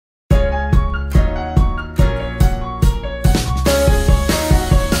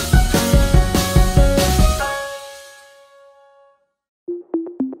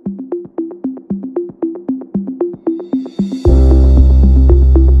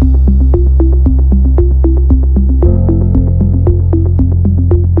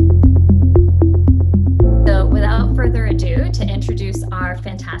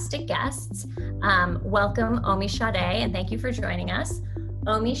welcome Omi Sade, and thank you for joining us.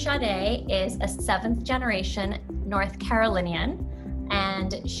 Omi Sade is a 7th generation North Carolinian,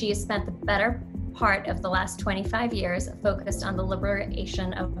 and she has spent the better part of the last 25 years focused on the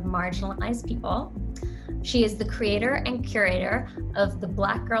liberation of marginalized people. She is the creator and curator of the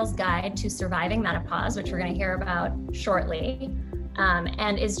Black Girl's Guide to Surviving Menopause, which we're going to hear about shortly,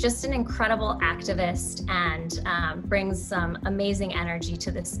 and is just an incredible activist and brings some amazing energy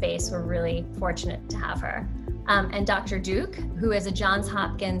to this space. We're really fortunate to have her. And Dr. Duke, who is a Johns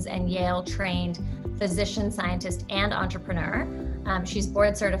Hopkins and Yale trained physician, scientist, and entrepreneur. She's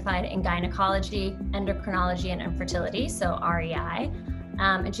board certified in gynecology, endocrinology, and infertility, so REI.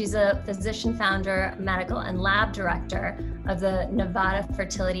 And she's a physician founder, medical and lab director of the Nevada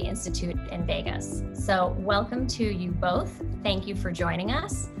Fertility Institute in Vegas. So welcome to you both. Thank you for joining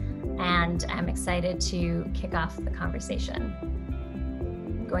us. And I'm excited to kick off the conversation.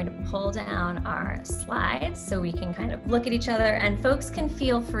 I'm going to pull down our slides so we can kind of look at each other, and folks can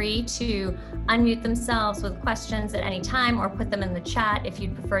feel free to unmute themselves with questions at any time or put them in the chat if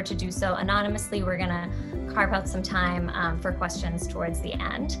you'd prefer to do so anonymously. We're gonna carve out some time for questions towards the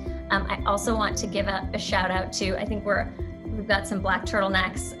end. I also want to give a shout out to, I think we've got some black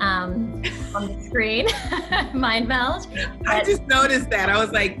turtlenecks on the screen, mind meld. I just noticed that. I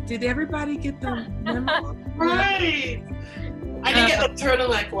was like, did everybody get the memo? Right. I didn't get the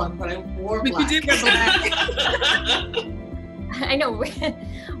turtleneck one, but I wore black. But you did wear black. I know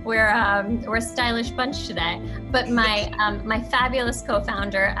we're a stylish bunch today, but my fabulous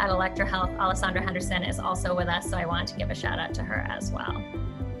co-founder at Elektra Health, Alessandra Henderson, is also with us, so I want to give a shout out to her as well.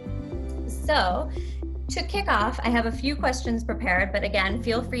 So to kick off, I have a few questions prepared, but again,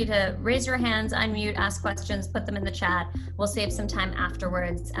 feel free to raise your hands, unmute, ask questions, put them in the chat. We'll save some time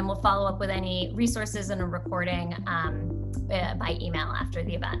afterwards, and we'll follow up with any resources and a recording by email after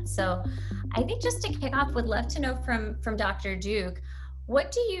the event. So I think just to kick off, would love to know from Dr. Duke,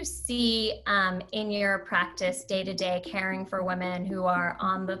 what do you see in your practice day to day caring for women who are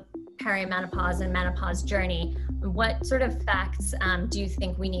on the perimenopause and menopause journey? What sort of facts do you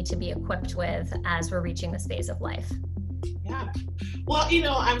think we need to be equipped with as we're reaching this phase of life? Yeah. Well,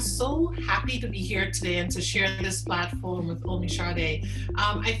 I'm so happy to be here today and to share this platform with Omi Sade.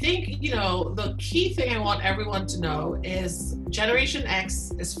 I think, the key thing I want everyone to know is Generation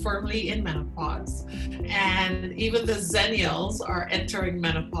X is firmly in menopause, and even the Zennials are entering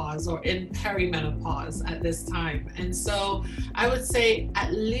menopause or in perimenopause at this time. And so I would say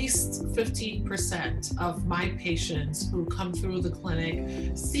at least 15% of my patients who come through the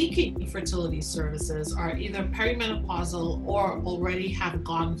clinic seeking fertility services are either perimenopausal or already have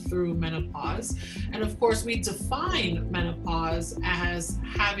gone through menopause. And of course, we define menopause as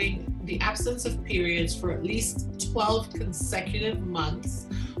having the absence of periods for at least 12 consecutive months,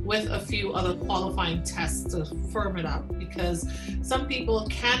 with a few other qualifying tests to firm it up, because some people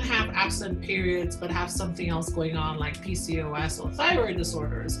can have absent periods but have something else going on like PCOS or thyroid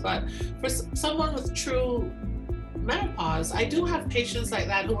disorders. But for someone with true menopause, I do have patients like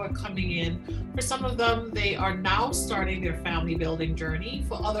that who are coming in. For some of them, they are now starting their family building journey.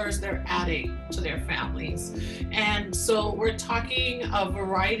 For others, they're adding to their families. And so we're talking a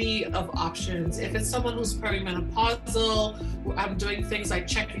variety of options. If it's someone who's perimenopausal, I'm doing things like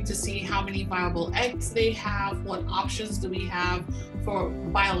checking to see how many viable eggs they have, what options do we have for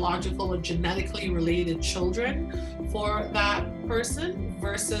biological or genetically related children for that person,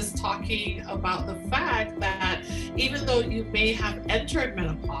 versus talking about the fact that even though you may have entered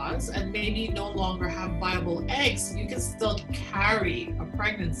menopause and maybe no longer have viable eggs, you can still carry a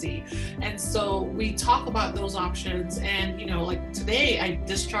pregnancy. And so we talk about those options. And like today, I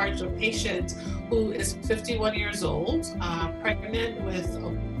discharged a patient who is 51 years old, pregnant with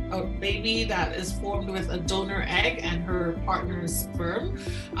a baby that is formed with a donor egg and her partner's sperm,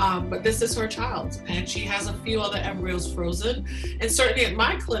 but this is her child, and she has a few other embryos frozen. And certainly at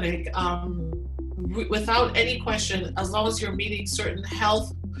my clinic, without any question, as long as you're meeting certain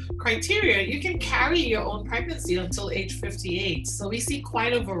health criteria, you can carry your own pregnancy until age 58. So we see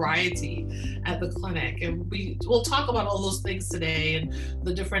quite a variety at the clinic, and we'll talk about all those things today and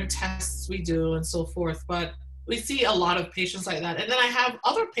the different tests we do and so forth. But we see a lot of patients like that. And then I have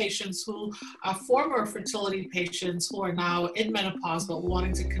other patients who are former fertility patients who are now in menopause but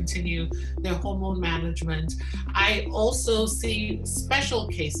wanting to continue their hormone management. I also see special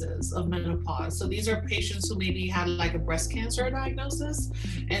cases of menopause. So these are patients who maybe had like a breast cancer diagnosis,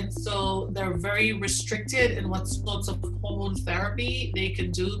 and so they're very restricted in what sorts of hormone therapy they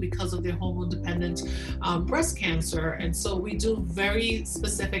can do because of their hormone-dependent breast cancer. And so we do very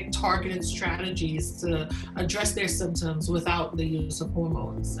specific targeted strategies to address their symptoms without the use of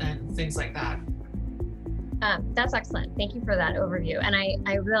hormones and things like that. That's excellent. Thank you for that overview. And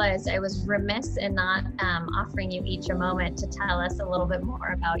I realized I was remiss in not offering you each a moment to tell us a little bit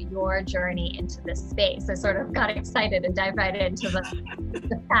more about your journey into this space. I sort of got excited and dived right into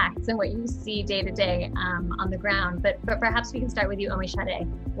the facts and what you see day to day on the ground. But perhaps we can start with you, Omi Burney-Scott.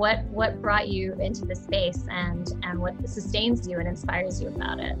 What brought you into this space and what sustains you and inspires you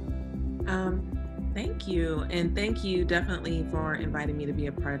about it? Thank you. And thank you definitely for inviting me to be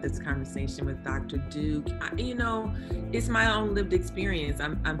a part of this conversation with Dr. Duke. It's my own lived experience.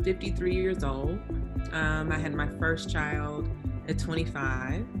 I'm 53 years old. I had my first child at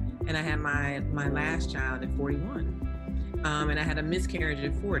 25, and I had my last child at 41. And I had a miscarriage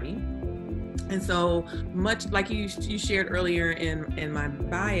at 40. And so much like you shared earlier in my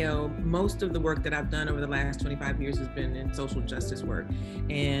bio, most of the work that I've done over the last 25 years has been in social justice work.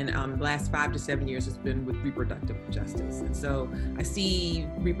 And the last 5 to 7 years has been with reproductive justice. And so I see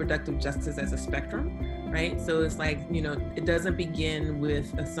reproductive justice as a spectrum, right? So it's like, it doesn't begin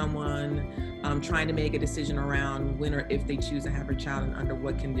with someone trying to make a decision around when or if they choose to have a child and under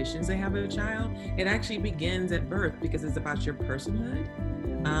what conditions they have a child. It actually begins at birth because it's about your personhood.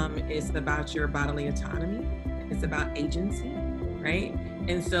 It's about your bodily autonomy. It's about agency, right?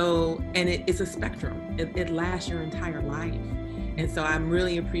 And so, it's a spectrum. It lasts your entire life. And so I'm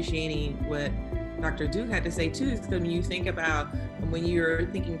really appreciating what Dr. Duke had to say too, because when you think about when you're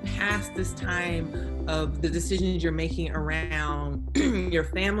thinking past this time of the decisions you're making around your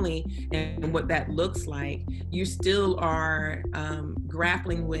family and what that looks like, you still are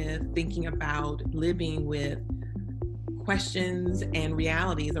grappling with, thinking about, living with questions and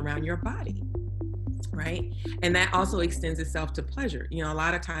realities around your body, right? And that also extends itself to pleasure. A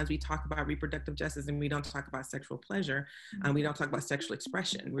lot of times we talk about reproductive justice and we don't talk about sexual pleasure. We don't talk about sexual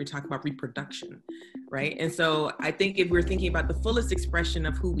expression. We talk about reproduction, right? And so I think if we're thinking about the fullest expression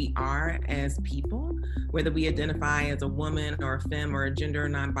of who we are as people, whether we identify as a woman or a femme or a gender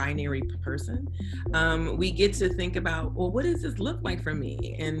non-binary person, we get to think about, well, what does this look like for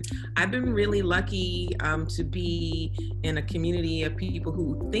me? And I've been really lucky to be in a community of people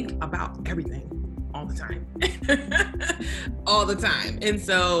who think about everything all the time, all the time. And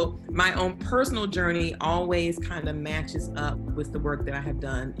so my own personal journey always kind of matches up with the work that I have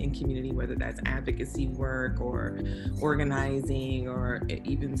done in community, whether that's advocacy work or organizing or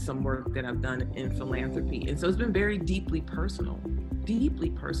even some work that I've done in philanthropy. And so it's been very deeply personal.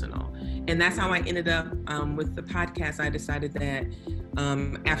 And that's how I ended up with the podcast. I decided that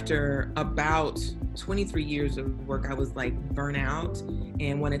after about 23 years of work, I was like burnt out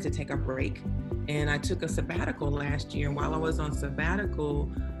and wanted to take a break. And I took a sabbatical last year. And while I was on sabbatical,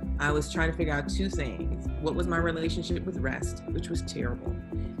 I was trying to figure out two things. What was my relationship with rest, which was terrible.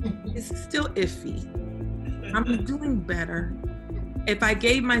 It's still iffy. I'm doing better. If I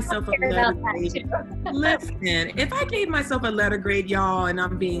gave myself a letter grade, if I gave myself a letter grade, y'all, and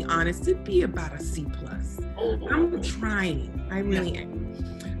I'm being honest, it'd be about a C+. I'm trying. I really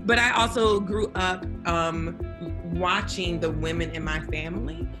am. But I also grew up watching the women in my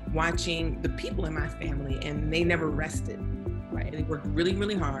family, watching the people in my family, and they never rested, right? They worked really,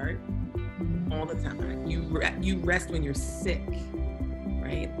 really hard all the time. You rest when you're sick,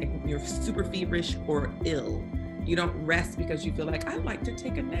 right? Like you're super feverish or ill. You don't rest because you feel like, I'd like to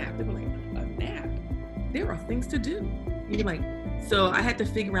take a nap. They were like, a nap? There are things to do. You're like, so I had to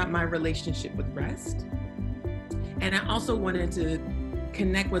figure out my relationship with rest. And I also wanted to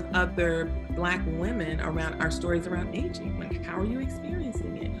connect with other Black women around our stories around aging. Like, how are you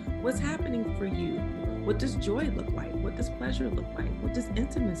experiencing it? What's happening for you? What does joy look like? What does pleasure look like? What does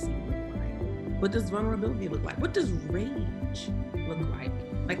intimacy look like? What does vulnerability look like? What does rage look like?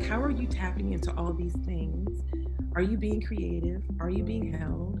 Like, how are you tapping into all these things? Are you being creative? Are you being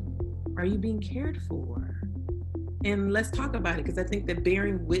held? Are you being cared for? And let's talk about it, because I think that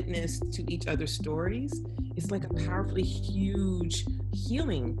bearing witness to each other's stories is like a powerfully huge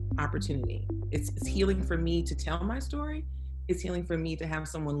healing opportunity. It's healing for me to tell my story. It's healing for me to have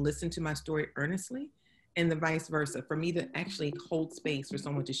someone listen to my story earnestly, and the vice versa, for me to actually hold space for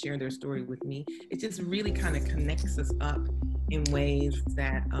someone to share their story with me. It just really kind of connects us up in ways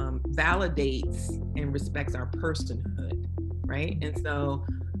that validates and respects our personhood, right? And so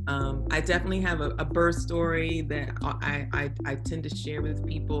I definitely have a birth story that I tend to share with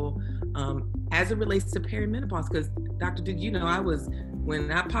people as it relates to perimenopause, because Dr. Duke,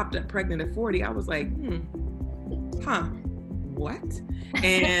 when I popped up pregnant at 40, I was like, what?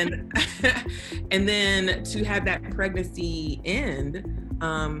 And and then to have that pregnancy end,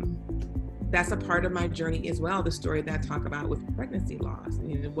 that's a part of my journey as well, the story that I talk about with pregnancy loss.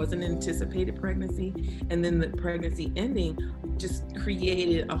 It wasn't an anticipated pregnancy, and then the pregnancy ending just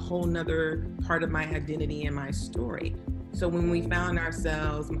created a whole nother part of my identity and my story. So when we found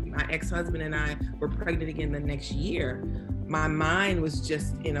ourselves, my ex-husband and I were pregnant again the next year, my mind was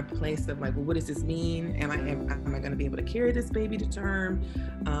just in a place of like, well, what does this mean? Am I going to be able to carry this baby to term?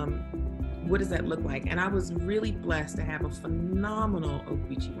 What does that look like? And I was really blessed to have a phenomenal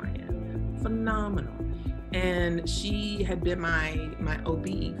OB-GYN, phenomenal. And she had been my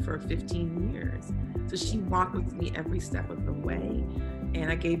OB for 15 years. So she walked with me every step of the way. And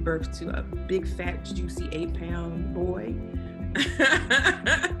I gave birth to a big, fat, juicy 8-pound boy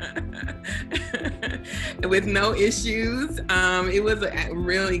with no issues. It was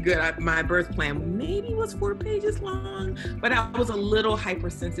really good. My birth plan maybe was 4 pages long, but I was a little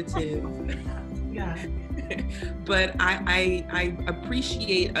hypersensitive. Yeah. But I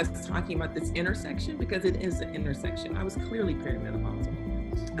appreciate us talking about this intersection, because it is an intersection. I was clearly perimenopausal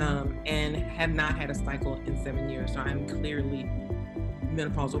and have not had a cycle in 7 years. So I'm clearly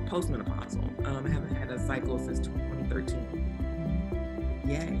menopausal, postmenopausal. I haven't had a cycle since 2013.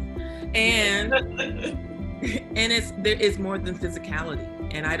 Yay. And there is more than physicality.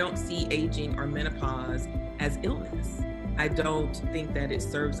 And I don't see aging or menopause as illness. I don't think that it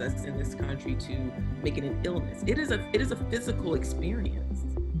serves us in this country to make it an illness. It is a physical experience,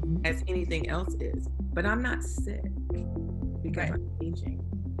 as anything else is. But I'm not sick because I'm aging.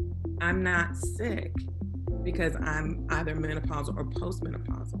 I'm not sick because I'm either menopausal or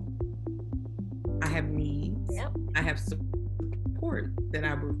postmenopausal. I have needs. Yep. I have support that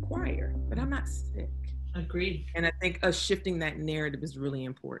I require, but I'm not sick. Agreed. And I think us shifting that narrative is really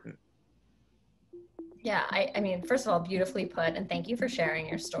important. Yeah, I mean, first of all, beautifully put, and thank you for sharing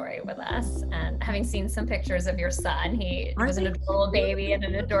your story with us. And having seen some pictures of your son, he was an adorable baby and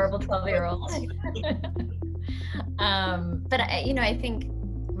an adorable 12-year-old. But I think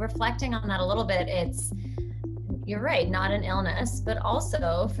reflecting on that a little bit, you're right, not an illness, but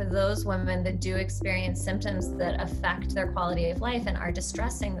also for those women that do experience symptoms that affect their quality of life and are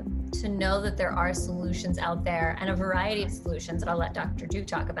distressing, to know that there are solutions out there, and a variety of solutions that I'll let Dr. Duke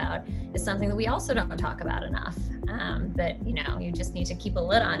talk about is something that we also don't talk about enough. That, you just need to keep a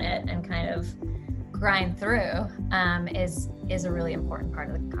lid on it and kind of grind through is a really important part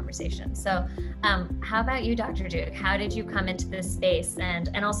of the conversation. So how about you, Dr. Duke? How did you come into this space? And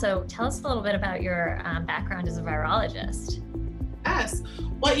also tell us a little bit about your background as a virologist. Yes.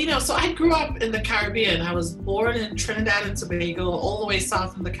 Well, so I grew up in the Caribbean. I was born in Trinidad and Tobago, all the way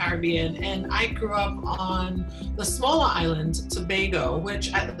south in the Caribbean. And I grew up on the smaller island, Tobago,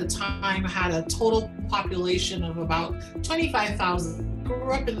 which at the time had a total population of about 25,000.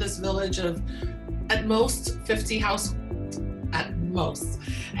 Grew up in this village of at most 50 households, at most.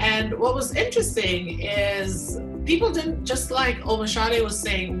 And what was interesting is people didn't, just like Omi Burney-Scott was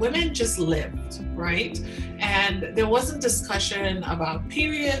saying, women just lived, right? And there wasn't discussion about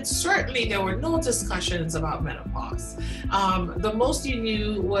periods. Certainly there were no discussions about menopause. The most you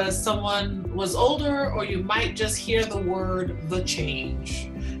knew was someone was older, or you might just hear the word, the change.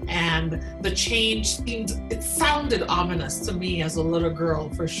 And the change sounded ominous to me as a little girl,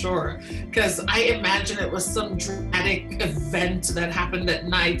 for sure, because I imagine it was some dramatic event that happened at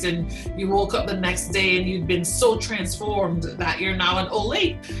night and you woke up the next day and you'd been so transformed that you're now an old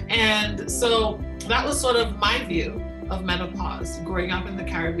lady. And so that was sort of my view of menopause growing up in the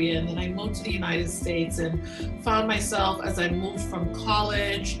Caribbean. And I moved to the United States and found myself, as I moved from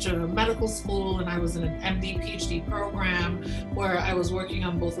college to medical school, and I was in an MD Ph.D. program where I was working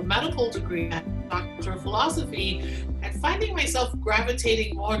on both a medical degree and a doctor of philosophy, and finding myself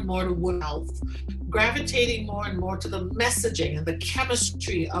gravitating more and more to women's health, gravitating more and more to the messaging and the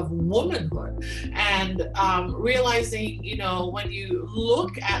chemistry of womanhood, and realizing, when you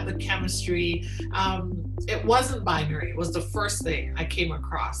look at the chemistry, it wasn't binary. It was the first thing I came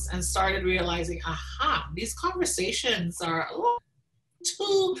across, and started realizing, these conversations are a little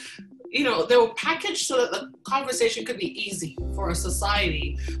too, they were packaged so that the conversation could be easy for a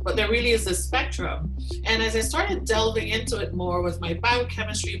society, but there really is a spectrum. And as I started delving into it more with my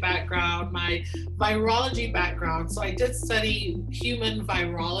biochemistry background, my virology background, so I did study human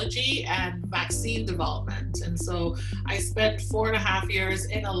virology and vaccine development. And so I spent 4.5 years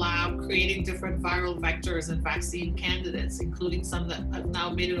in a lab creating different viral vectors and vaccine candidates, including some that have now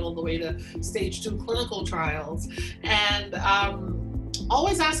made it all the way to stage 2 clinical trials. And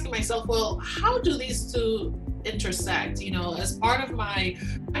always asking myself, well, how do these two intersect? As part of my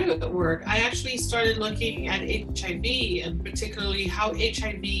private work, I actually started looking at HIV, and particularly how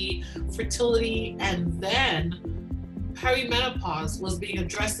HIV, fertility, and then perimenopause was being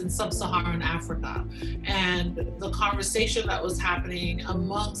addressed in sub-Saharan Africa, and the conversation that was happening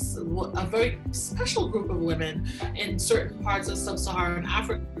amongst a very special group of women in certain parts of sub-Saharan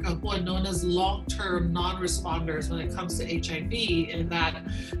Africa who are known as long-term non-responders when it comes to HIV, in that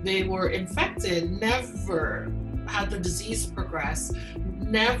they were infected, never had the disease progress,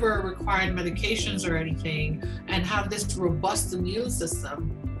 never required medications or anything, and have this robust immune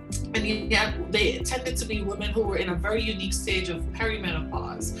system. And yet they tended to be women who were in a very unique stage of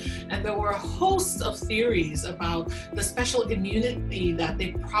perimenopause. And there were a host of theories about the special immunity that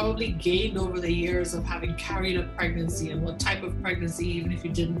they probably gained over the years of having carried a pregnancy, and what type of pregnancy, even if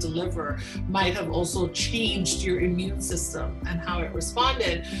you didn't deliver, might have also changed your immune system and how it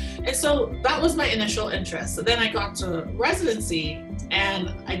responded. And so that was my initial interest. So then I got to residency,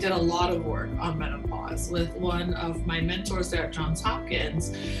 and I did a lot of work on menopause with one of my mentors there at Johns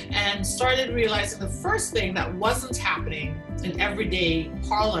Hopkins, and started realizing the first thing that wasn't happening in everyday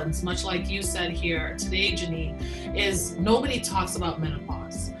parlance, much like you said here today, Janine, is nobody talks about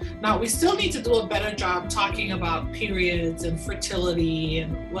menopause. Now, we still need to do a better job talking about periods and fertility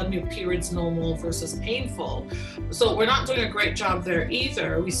and when your period's normal versus painful. So we're not doing a great job there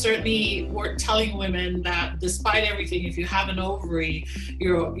either. We certainly weren't telling women that despite everything, if you have an ovary,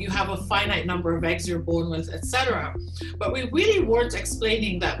 you have a finite number of eggs you're born with, etc. But we really weren't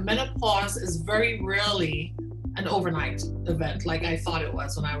explaining that menopause is very rarely an overnight event like I thought it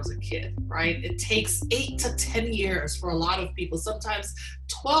was when I was a kid, right? It takes 8 to 10 years for a lot of people, sometimes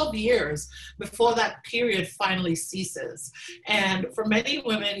 12 years before that period finally ceases. And for many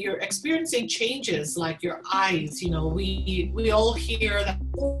women, you're experiencing changes like your eyes. You know, we all hear that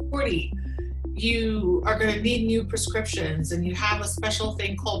 40, you are going to need new prescriptions, and you have a special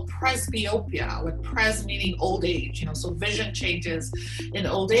thing called presbyopia, with pres meaning old age, you know, so vision changes in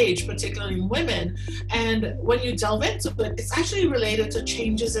old age, particularly in women. And when you delve into it, it's actually related to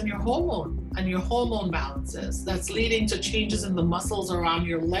changes in your hormone and your hormone balances that's leading to changes in the muscles around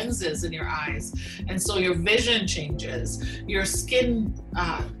your lenses in your eyes. And so your vision changes, your skin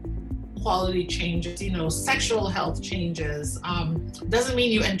quality changes, you know, sexual health changes. Doesn't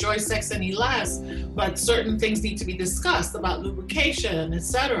mean you enjoy sex any less, but certain things need to be discussed about lubrication,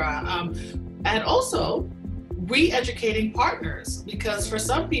 etc. And also re-educating partners, because for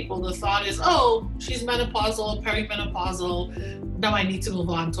some people the thought is, oh, she's menopausal, perimenopausal, now I need to move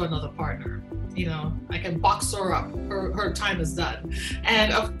on to another partner. You know, I can box her up, her time is done.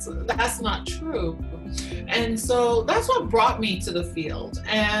 And that's not true. And so that's what brought me to the field.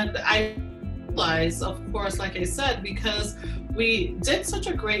 And I realized, of course, like I said, because we did such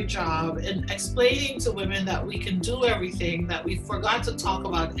a great job in explaining to women that we can do everything, that we forgot to talk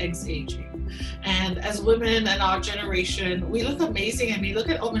about eggs aging. And as women in our generation, we look amazing. I mean, look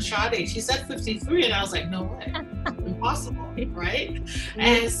at Omi Burney-Scott. She said 53, and I was like, no way, impossible, right?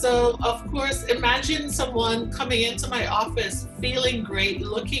 And so, of course, imagine someone coming into my office feeling great,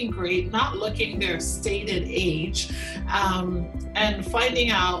 not looking their stated age, and finding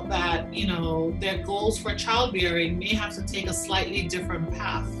out that, you know, their goals for childbearing may have to take a slightly different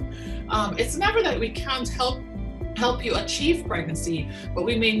path. It's never that we can't help you achieve pregnancy, but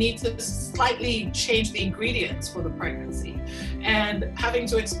we may need to slightly change the ingredients for the pregnancy. And having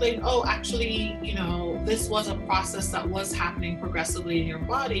to explain, oh, actually, you know, this was a process that was happening progressively in your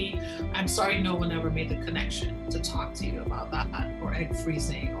body. I'm sorry no one ever made the connection to talk to you about that, or egg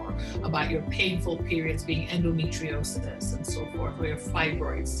freezing, or about your painful periods being endometriosis and so forth, or your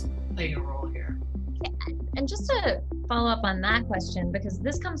fibroids playing a role here. And just to follow up on that question, because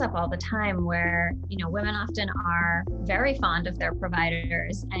this comes up all the time where, you know, women often are very fond of their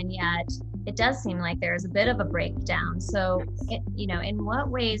providers, and yet it does seem like there's a bit of a breakdown. So, you know, in what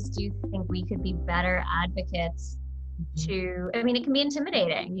ways do you think we could be better advocates I mean, it can be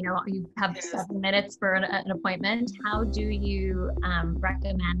intimidating, you know, you have 7 minutes for an appointment. How do you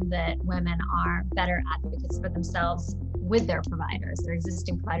recommend that women are better advocates for themselves with their providers, their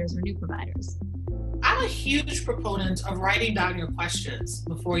existing providers or new providers? I'm a huge proponent of writing down your questions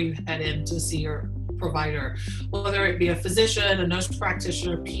before you head in to see your provider, whether it be a physician, a nurse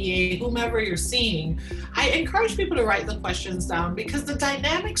practitioner, PA, whomever you're seeing. I encourage people to write the questions down, because the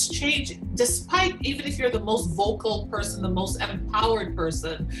dynamics change. Despite, even if you're the most vocal person, the most empowered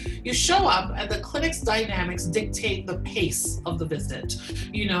person, you show up and the clinic's dynamics dictate the pace of the visit,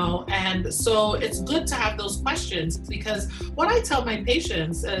 you know. And so it's good to have those questions, because what I tell my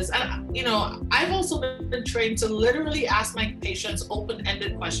patients is, you know, I've also been trained to literally ask my patients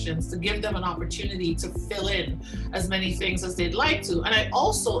open-ended questions to give them an opportunity to fill in as many things as they'd like to. And I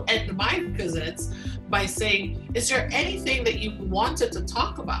also end my visits by saying, is there anything that you wanted to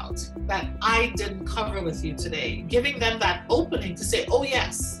talk about that I didn't cover with you today? Giving them that opening to say, oh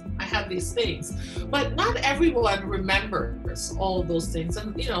yes, I have these things. But not everyone remembers all of those things.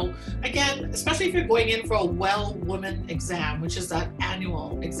 And, you know, again, especially if you're going in for a well woman exam, which is that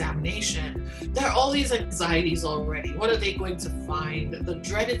annual examination, there are all these anxieties already. What are they going to find? The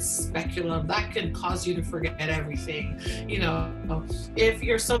dreaded speculum, that can cause you to forget everything. You know, if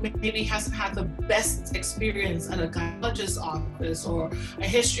you're someone maybe hasn't had the best experience at a gynecologist's office or a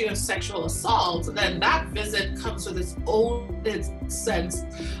history of sexual assault, then that visit comes with its own sense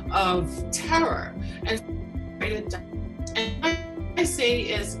of terror. And write it down. And what I say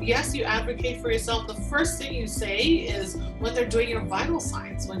is, yes, you advocate for yourself. The first thing you say is when they're doing your vital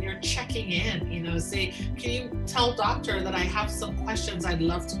signs, when you're checking in, you know, say, can you tell doctor that I have some questions I'd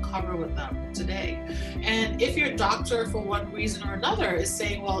love to cover with them today? And if your doctor, for one reason or another, is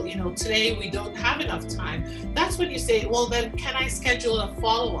saying, well, you know, today we don't have enough time, that's when you say, well, then can I schedule a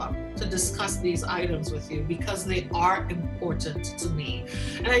follow-up to discuss these items with you because they are important to me.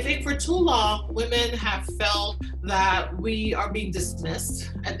 And I think for too long, women have felt that we are being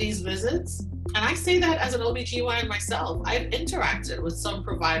dismissed at these visits. And I say that as an OBGYN myself. I've interacted with some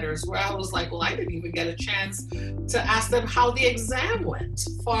providers where I was like, well, I didn't even get a chance to ask them how the exam went,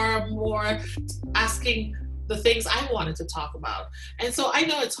 far more asking the things I wanted to talk about. And so I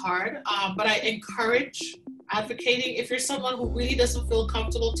know it's hard, but I encourage advocating. If you're someone who really doesn't feel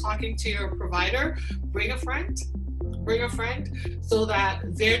comfortable talking to your provider, bring a friend so that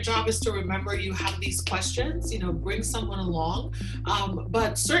their job is to remember you have these questions, you know, bring someone along.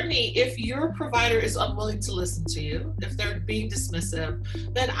 But certainly if your provider is unwilling to listen to you, if they're being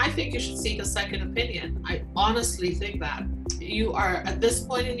dismissive, then I think you should seek a second opinion. I honestly think that you are at this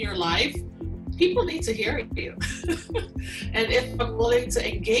point in your life, people need to hear you. And if I'm willing to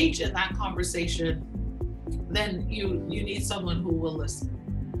engage in that conversation, then you need someone who will listen.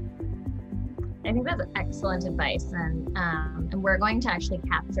 I think that's excellent advice, and we're going to actually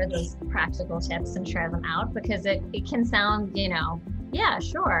capture those practical tips and share them out, because it can sound, you know, yeah,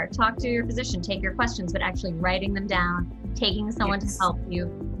 sure, talk to your physician, take your questions, but actually writing them down, taking someone to help you,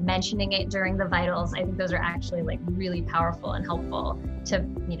 mentioning it during the vitals, I think those are actually like really powerful and helpful to,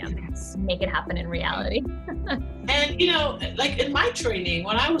 you know, make it happen in reality. And, you know, like in my training,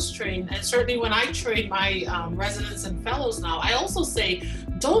 when I was trained, and certainly when I train my residents and fellows now, I also say,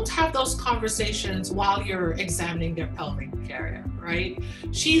 don't have those conversations while you're examining their pelvic area, right?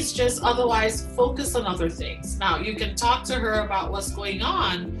 She's just otherwise focused on other things. Now, you can talk to her about what's going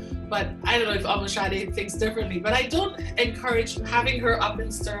on, but I don't know if Omi Shade thinks differently, but I don't encourage having her up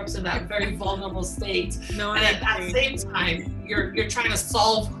in stirrups in that very vulnerable state. No, and at the same time, you're trying to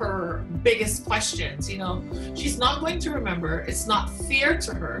solve her biggest questions. You know, she's not going to remember. It's not fair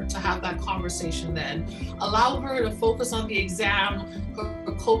to her to have that conversation then. Allow her to focus on the exam,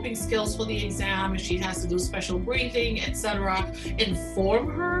 her coping skills for the exam, if she has to do special breathing, etc. Inform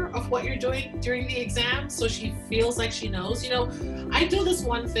her of what you're doing during the exam so she feels like she knows. You know, I do this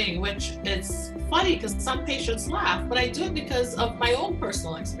one thing, which it's funny because some patients laugh, but I do it because of my own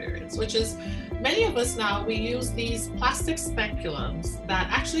personal experience, which is many of us now, we use these plastic speculums that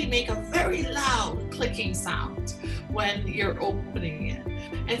actually make a very loud clicking sound when you're opening it.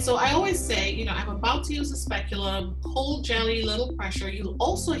 And so I always say, you know, I'm about to use a speculum, cold jelly, little pressure. You'll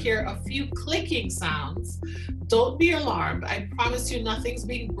also hear a few clicking sounds. Don't be alarmed. I promise you nothing's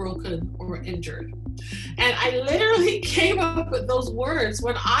being broken or injured. And I literally came up with those words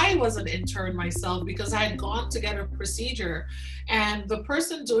when I was an intern myself, because I had gone to get a procedure, and the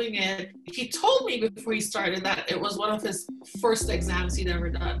person doing it, he told me before he started that it was one of his first exams he'd ever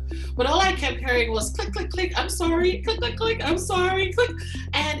done. But all I kept hearing was click, click, click, I'm sorry, click, click, click, I'm sorry, click.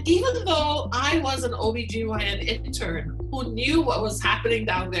 And even though I was an OBGYN intern who knew what was happening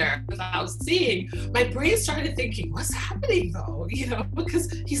down there without seeing, my brain started thinking, what's happening though? You know,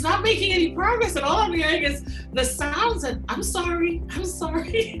 because he's not making any progress, and all I'm hearing is the sounds and I'm sorry, I'm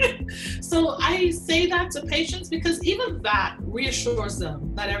sorry. So I say that to patients because even that reassures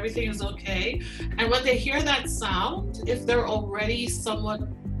them that everything is okay. And when they hear that sound, if they're already somewhat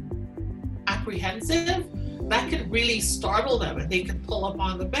apprehensive, that can really startle them and they can pull up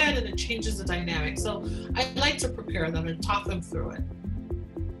on the bed and it changes the dynamic. So I like to prepare them and talk them through it.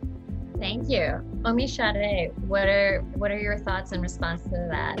 Thank you. Omi Shade, what are your thoughts in response to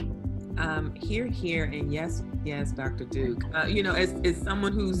that? Here, and yes, Dr. Duke. You know, as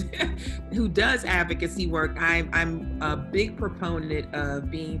someone who does advocacy work, I'm a big proponent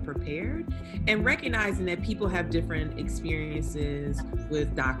of being prepared and recognizing that people have different experiences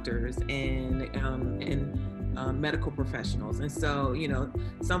with doctors, and medical professionals. And so, you know,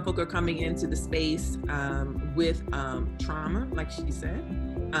 some folk are coming into the space with trauma, like she said,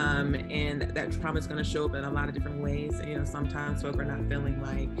 and that trauma is going to show up in a lot of different ways. You know, sometimes folk are not feeling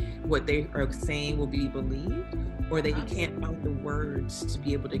like what they are saying will be believed, or they can't find the words to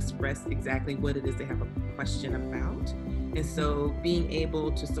be able to express exactly what it is they have a question about. And so being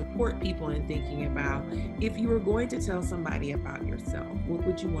able to support people in thinking about, if you were going to tell somebody about yourself, what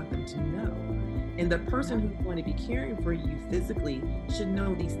would you want them to know? And the person who's going to be caring for you physically should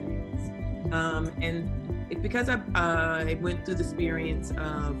know these things. And because I went through the experience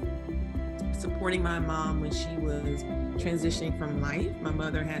of supporting my mom when she was transitioning from life. My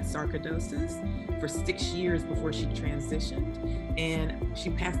mother had sarcoidosis for 6 years before she transitioned, and she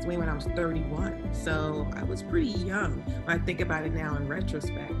passed away when I was 31. So I was pretty young when I think about it now in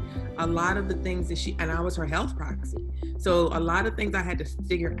retrospect. A lot of the things that and I was her health proxy. So a lot of things I had to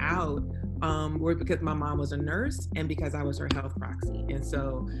figure out were because my mom was a nurse and because I was her health proxy. And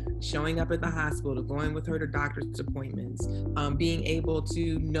so showing up at the hospital, going with her to doctor's appointments, being able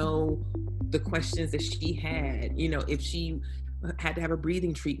to know the questions that she had, you know, if she had to have a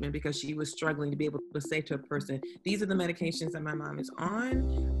breathing treatment because she was struggling, to be able to say to a person, these are the medications that my mom is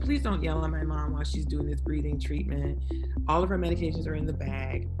on. Please don't yell at my mom while she's doing this breathing treatment. All of her medications are in the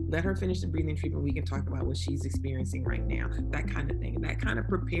bag. Let her finish the breathing treatment. We can talk about what she's experiencing right now. That kind of thing. That kind of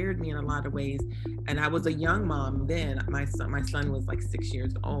prepared me in a lot of ways. And I was a young mom then. My son was like 6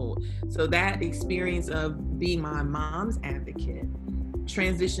 years old. So that experience of being my mom's advocate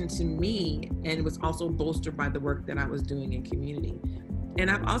transitioned to me, and was also bolstered by the work that I was doing in community. And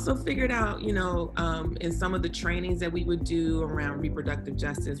I've also figured out, you know, in some of the trainings that we would do around reproductive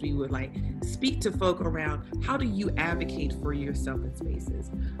justice, we would like speak to folk around, how do you advocate for yourself in spaces?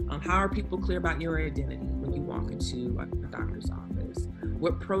 How are people clear about your identity when you walk into a doctor's office?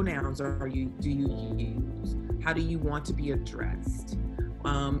 What pronouns do you use? How do you want to be addressed?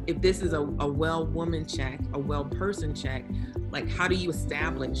 If this is a well woman check, a well person check, like how do you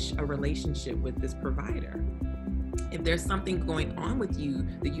establish a relationship with this provider? If there's something going on with you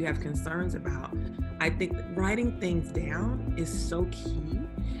that you have concerns about, I think that writing things down is so key.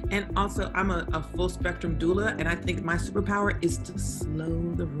 And also, I'm a full spectrum doula, and I think my superpower is to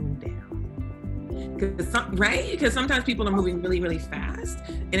slow the room down. Because sometimes people are moving really, really fast,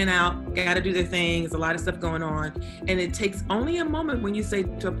 in and out, got to do their things, a lot of stuff going on. And it takes only a moment when you say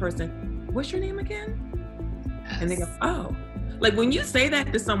to a person, what's your name again? Yes. And they go, oh. Like when you say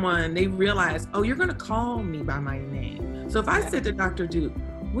that to someone, they realize, oh, you're going to call me by my name. So if I said to Dr. Duke,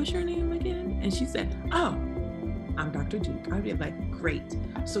 what's your name again? And she said, oh, I'm Dr. Duke. I'd be like, great.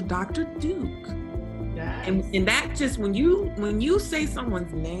 So Dr. Duke. Yes. And that just, when you say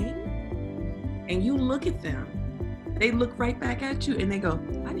someone's name and you look at them, they look right back at you and they go,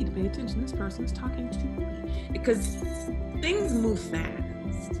 I need to pay attention. This person is talking to me. Because things move fast.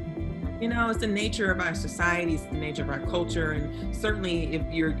 You know, it's the nature of our society, it's the nature of our culture. And certainly if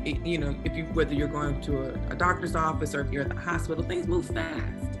you're, you know, whether you're going to a doctor's office or if you're at the hospital, things move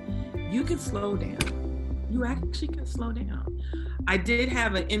fast. You can slow down. You actually can slow down. I did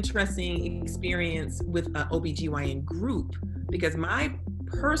have an interesting experience with an OBGYN group, because my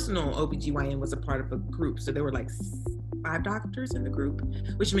personal OBGYN was a part of a group. So there were like 5 doctors in the group,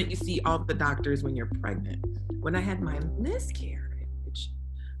 which meant you see all the doctors when you're pregnant. When I had my miscarriage,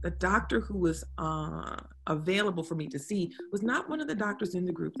 the doctor who was available for me to see was not one of the doctors in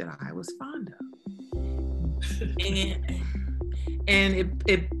the group that I was fond of. And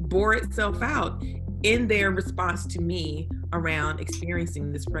it bore itself out in their response to me around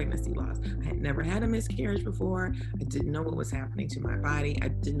experiencing this pregnancy loss. I had never had a miscarriage before. I didn't know what was happening to my body. I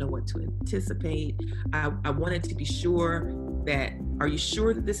didn't know what to anticipate. I wanted to be sure that, are you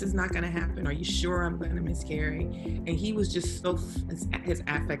sure that this is not going to happen? Are you sure I'm going to miscarry? And he was just his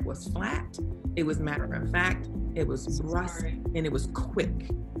affect was flat. It was matter of fact. It was brusque, and it was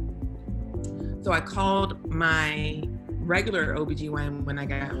quick. So I called my regular OBGYN when I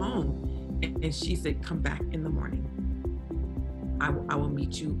got home, and she said, come back in the morning. I will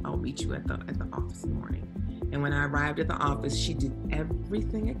meet you. I'll meet you at the office in the morning. And when I arrived at the office, she did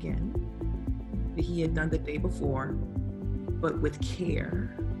everything again that he had done the day before, but with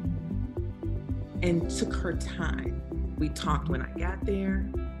care, and took her time. We talked when I got there.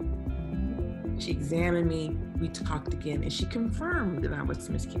 She examined me. We talked again, and she confirmed that I was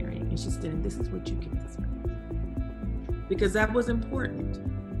miscarrying. And she said, this is what you can expect. Because that was important.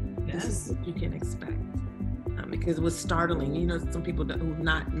 Yes. This is what you can expect. Because it was startling. You know, some people who've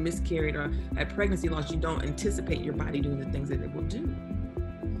not miscarried or had pregnancy loss, you don't anticipate your body doing the things that it will do.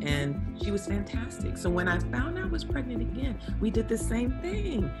 and she was fantastic. So when I found out I was pregnant again, we did the same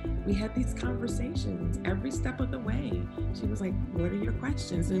thing. We had these conversations every step of the way. She was like, what are your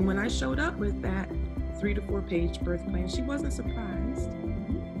questions? And when I showed up with that 3 to 4 page birth plan, she wasn't surprised,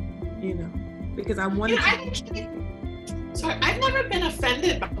 you know, because I wanted Sorry, I've never been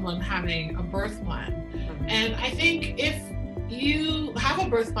offended by someone having a birth plan. And I think if you have a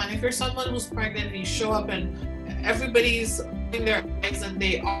birth plan, if you're someone who's pregnant and you show up and everybody's in their eyes and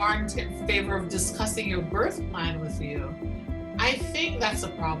they aren't in favor of discussing your birth plan with you, I think that's a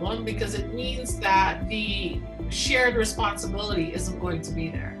problem, because it means that the shared responsibility isn't going to be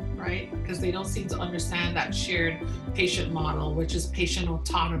there, right? Because they don't seem to understand that shared patient model, which is patient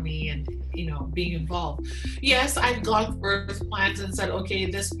autonomy and, you know, being involved. Yes, I've gone through birth plans and said,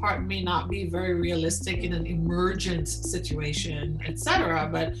 okay, this part may not be very realistic in an emergent situation, etc.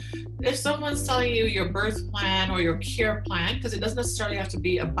 But if someone's telling you your birth plan or your care plan, because it doesn't necessarily have to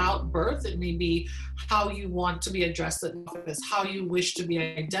be about birth, it may be how you want to be addressed at the office, how you wish to be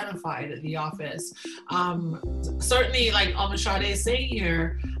identified at the office. Certainly, like Omi Burney-Scott is saying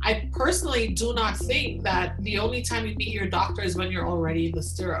here, I personally do not think that the only time you meet your doctor is when you're already in the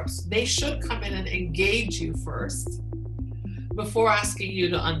stirrups. They should come in and engage you first before asking you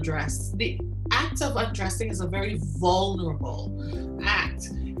to undress. The act of undressing is a very vulnerable act,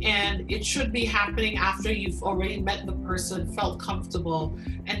 and it should be happening after you've already met the person, felt comfortable,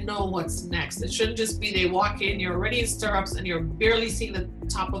 and know what's next. It shouldn't just be they walk in, you're already in stirrups, and you're barely seeing the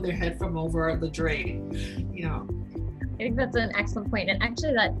top of their head from over the drape, you know. I think that's an excellent point. And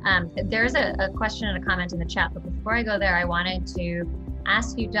actually that there's a question and a comment in the chat, but before I go there, I wanted to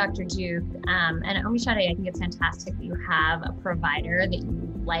ask you, Dr. Duke, and Omi Burney-Scott, I think it's fantastic that you have a provider that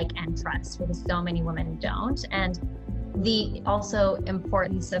you like and trust, because so many women don't. And the also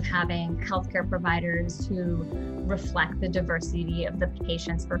importance of having healthcare providers who reflect the diversity of the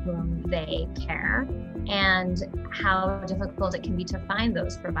patients for whom they care, and how difficult it can be to find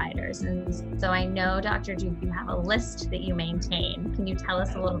those providers. And so I know, Dr. Duke, you have a list that you maintain. Can you tell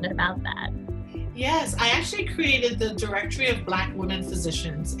us a little bit about that? Yes, I actually created the Directory of Black Women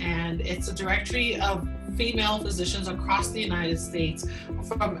Physicians, and it's a directory of female physicians across the United States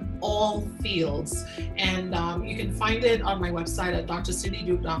from all fields. And you can find it on my website at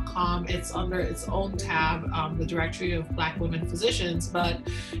drcindyduke.com. It's under its own tab, the Directory of Black Women Physicians. But,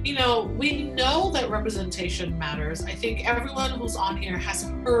 you know, we know that representation matters. I think everyone who's on here has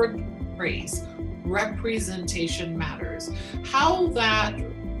heard the phrase, representation matters. How that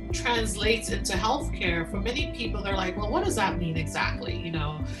translates into healthcare, for many people, they're like, well, what does that mean exactly, you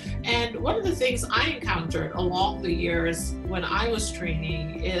know? And one of the things I encountered along the years when I was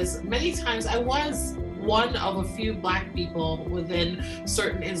training is many times I was one of a few Black people within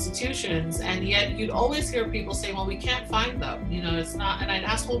certain institutions, and yet you'd always hear people say, well, we can't find them, you know, it's not. And I'd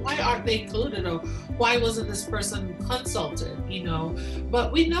ask, well, why aren't they included, or why wasn't this person consulted, you know?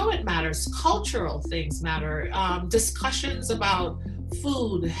 But we know it matters. Cultural things matter. Discussions about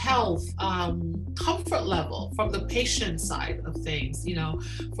food, health, comfort level from the patient side of things. You know,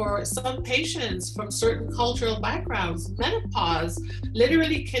 for some patients from certain cultural backgrounds, menopause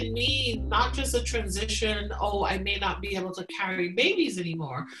literally can mean not just a transition, oh, I may not be able to carry babies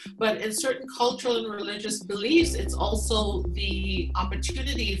anymore, but in certain cultural and religious beliefs, it's also the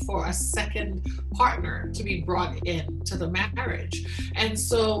opportunity for a second partner to be brought in to the marriage. And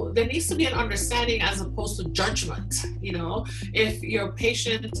so there needs to be an understanding as opposed to judgment. You know, if your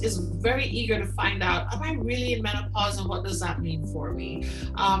patient is very eager to find out, am I really in menopause, and what does that mean for me?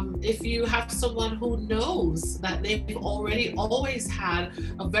 If you have someone who knows that they've already always had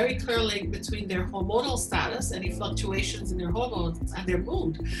a very clear link between their hormonal status, any fluctuations in their hormones, and their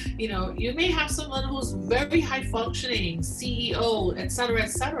mood, you know, you may have someone who's very high functioning, CEO,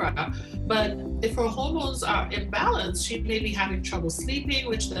 etc., but if her hormones are imbalanced, she may be having trouble sleeping,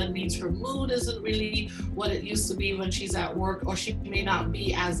 which then means her mood isn't really what it used to be when she's at work, or she may not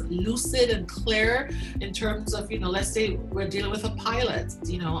be as lucid and clear in terms of, you know, let's say we're dealing with a pilot.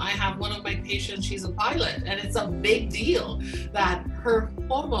 You know, I have one of my patients, she's a pilot, and it's a big deal that her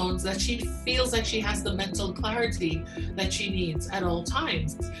hormones, that she feels like she has the mental clarity that she needs at all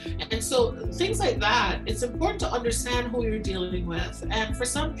times. And so things like that, it's important to understand who you're dealing with. And for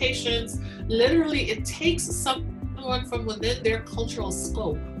some patients, literally it takes someone from within their cultural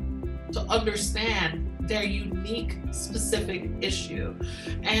scope to understand their unique specific issue.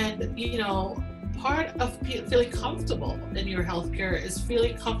 And, you know, part of feeling comfortable in your healthcare is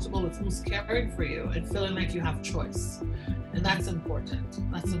feeling comfortable with who's caring for you and feeling like you have choice. And that's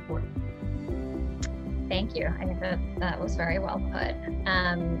important. That's important. Thank you. I think that was very well put.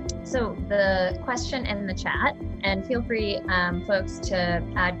 So the question in the chat, and feel free, folks, to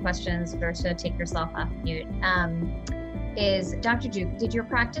add questions or to take yourself off mute, is, Dr. Duke, did your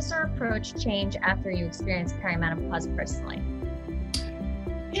practice or approach change after you experienced perimenopause personally?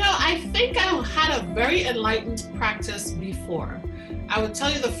 You know, I think I had a very enlightened practice before. I would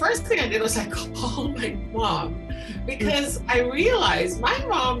tell you the first thing I did was I called my mom, because I realized my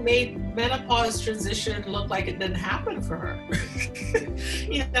mom made menopause transition look like it didn't happen for her.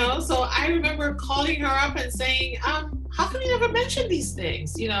 You know, so I remember calling her up and saying, how come you never mention these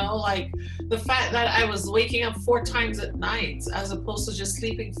things? You know, like the fact that I was waking up 4 times at night as opposed to just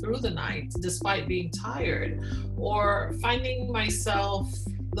sleeping through the night despite being tired, or finding myself,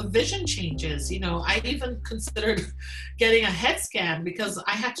 the vision changes. You know, I even considered getting a head scan because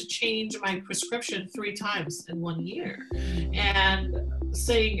I had to change my prescription 3 times in 1 year, and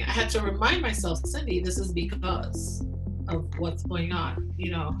saying, I had to remind myself, Cindy, this is because of what's going on,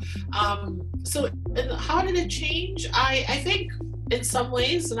 you know. So how did it change? I think in some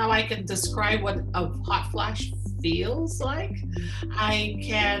ways now I can describe what a hot flash feels like. I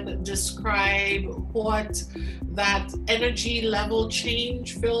can describe what that energy level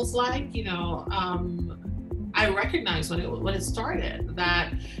change feels like. You know, I recognize when it started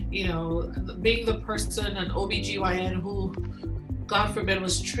that, you know, being the person, an OBGYN who, God forbid,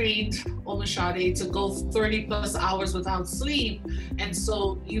 was trained, Omi Burney-Scott, to go 30 plus hours without sleep. And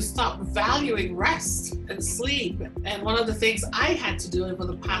so you stop valuing rest and sleep. And one of the things I had to do over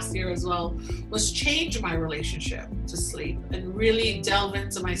the past year as well was change my relationship to sleep and really delve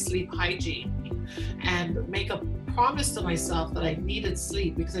into my sleep hygiene and make a promise to myself that I needed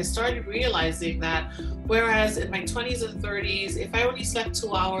sleep, because I started realizing that whereas in my 20s and 30s, if I only slept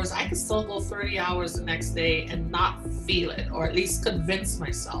 2 hours, I could still go 30 hours the next day and not feel it, or at least convince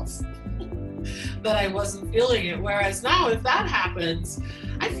myself that I wasn't feeling it. Whereas now, if that happens,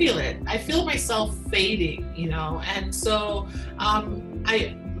 I feel it. I feel myself fading, you know. And so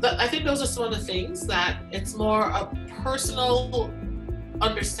I think those are some of the things that it's more a personal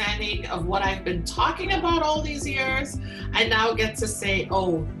understanding of what I've been talking about all these years. I now get to say,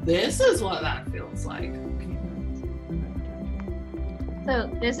 oh, this is what that feels like. So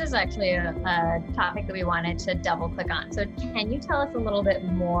this is actually a topic that we wanted to double click on. So can you tell us a little bit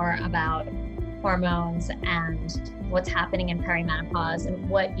more about hormones and what's happening in perimenopause and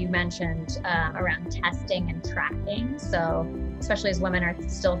what you mentioned around testing and tracking? So especially as women are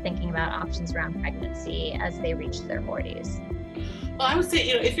still thinking about options around pregnancy as they reach their 40s. Well, I would say,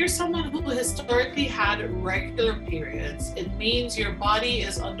 you know, if you're someone who historically had regular periods, it means your body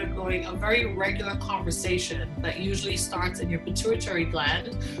is undergoing a very regular conversation that usually starts in your pituitary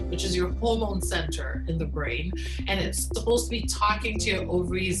gland, which is your hormone center in the brain. And it's supposed to be talking to your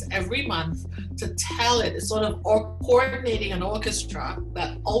ovaries every month to tell it. It's sort of coordinating an orchestra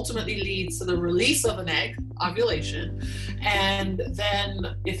that ultimately leads to the release of an egg, ovulation. And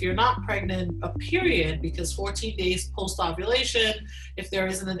then if you're not pregnant, a period, because 14 days post-ovulation, if there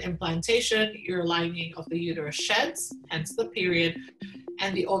isn't an implantation, your lining of the uterus sheds, hence the period,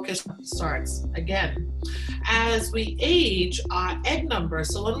 and the orchestra starts again. As we age, our egg number,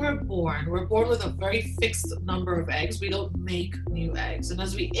 so when we're born with a very fixed number of eggs. We don't make new eggs. And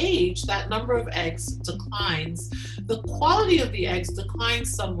as we age, that number of eggs declines. The quality of the eggs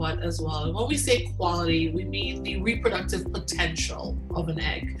declines somewhat as well. And when we say quality, we mean the reproductive potential of an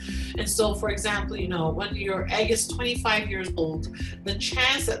egg. And so, for example, you know, when your egg is 25 years old, the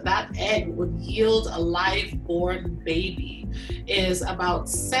chance that that egg would yield a live born baby is about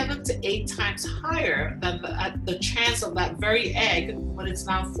 7 to 8 times higher than the chance of that very egg when it's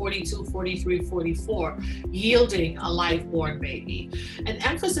now 42, 43, 44, yielding a live-born baby. An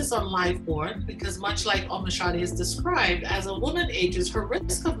emphasis on live-born, because much like Omi Burney-Scott is described, as a woman ages, her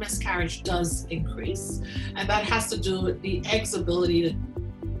risk of miscarriage does increase. And that has to do with the egg's ability to,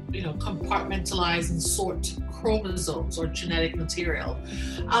 you know, compartmentalize and sort chromosomes or genetic material.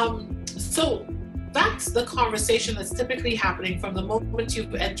 So that's the conversation that's typically happening from the moment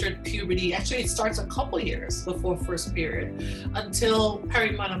you've entered puberty. Actually, it starts a couple years before first period until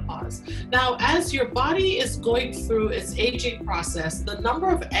perimenopause. Now, as your body is going through its aging process, the number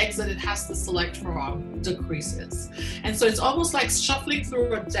of eggs that it has to select from decreases. And so it's almost like shuffling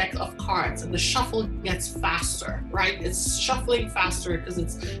through a deck of cards, and the shuffle gets faster, right? It's shuffling faster because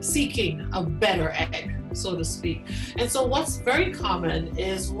it's seeking a better egg, so to speak. And so what's very common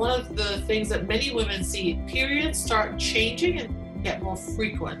is one of the things that many women see, periods start changing and get more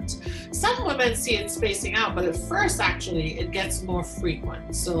frequent. Some women see it spacing out, but at first actually it gets more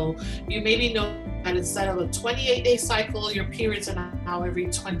frequent. So you maybe know that instead of a 28-day cycle, your periods are now every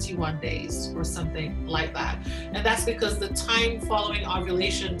 21 days or something like that. And that's because the time following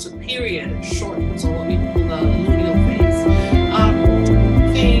ovulation to period shortens, or what we call the luteal phase.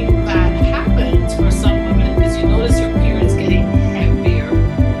 Thing that happens for some women is you notice your periods getting heavier,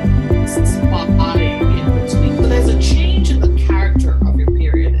 spotting in between. So there's a change in the character of your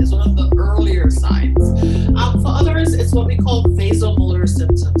period is one of the earlier signs. For others, it's what we call vasomotor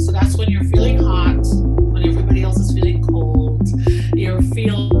symptoms. So that's when you're feeling hot, when everybody else is feeling cold. You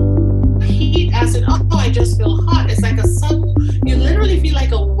feel heat as in, oh, I just feel hot. It's like a sudden, you literally feel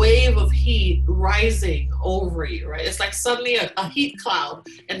like a wave of heat rising over you, right? It's like suddenly a heat cloud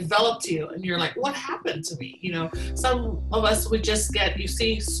enveloped you and you're like, what happened to me? You know, some of us would just get, you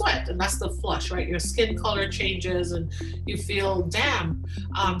see sweat, and that's the flush, right? Your skin color changes and you feel damp.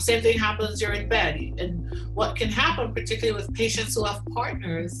 Same thing happens, you're in bed. And what can happen, particularly with patients who have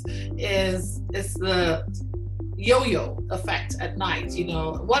partners, is the yo-yo effect at night. You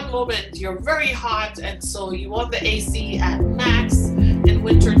know, one moment you're very hot and so you want the AC at max in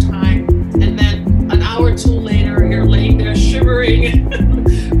winter time, and then an hour or two later you're laying there shivering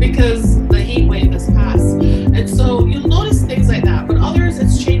because the heat wave has passed. And so you'll notice things like that. But others,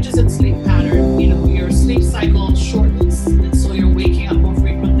 it's changes in sleep pattern. You know, your sleep cycle shortens, and so you're waking up more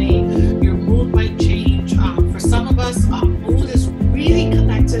frequently. Your mood might change. For some of us, mood is really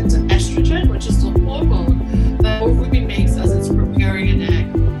connected to estrogen, which is the hormone that ovary makes as it's preparing an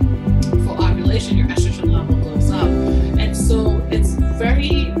egg for ovulation. Your estrogen level goes up. And so it's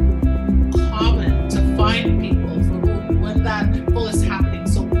very common to find people for whom, when that pull is happening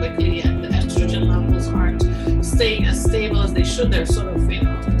so quickly and the estrogen levels aren't staying as stable as they should, they're sort of, you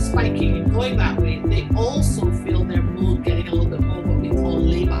know, spiking and going that way, they also feel their mood getting a little bit more what we call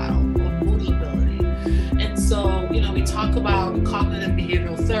labile or mood lability. And so, you know, we talk about cognitive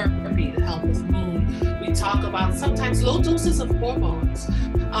behavioral therapy to help with mood. We talk about sometimes low doses of hormones.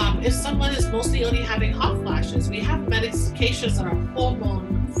 If someone is mostly only having hot flashes, we have medications that are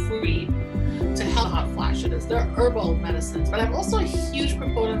hormone-free to help hot flashes. They're herbal medicines, but I'm also a huge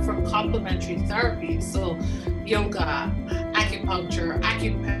proponent for complementary therapies. So yoga, acupuncture,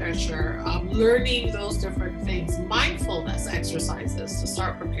 acupressure, learning those different things, mindfulness exercises to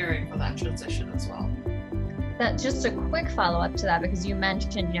start preparing for that transition as well. Just a quick follow-up to that, because you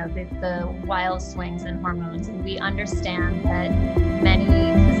mentioned, you know, the wild swings in hormones, and we understand that many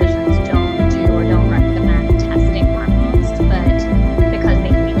physicians don't do or don't recommend testing hormones, but because they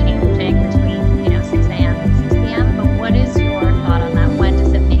can be changing between, you know, 6 a.m. and 6 p.m. But what is your thought on that? When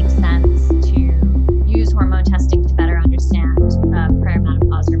does it make sense to use hormone testing to better understand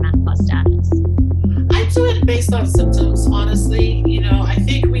perimenopause or menopause status? I do it based on symptoms, honestly. You know, I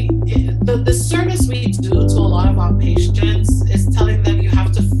think the service we do to a lot of our patients is telling them you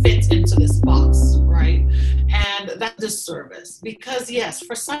have to fit into this box, right? And that's a disservice, because yes,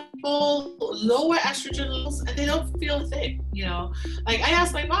 for some people, lower estrogen levels and they don't feel a thing, you know? Like I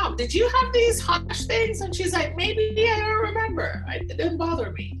asked my mom, did you have these hot things? And she's like, maybe I don't remember. It didn't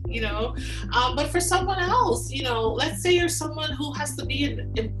bother me, you know? But for someone else, you know, let's say you're someone who has to be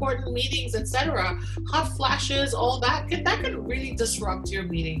in important meetings, etc. Hot flashes, all that can really disrupt your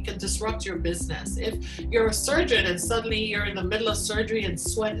meeting, can disrupt your business. If you're a surgeon and suddenly you're in the middle of surgery and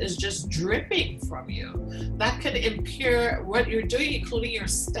sweat is just dripping from you, that can impair what you're doing, including your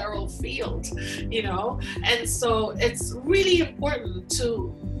sterile field, you know? And so it's really important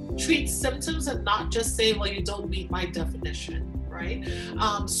to treat symptoms and not just say, well, you don't meet my definition. Right?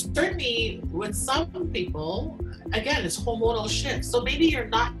 Certainly with some people, again, it's hormonal shifts. So maybe you're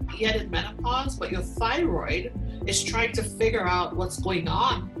not yet in menopause, but your thyroid is trying to figure out what's going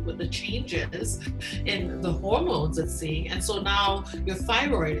on with the changes in the hormones it's seeing. And so now your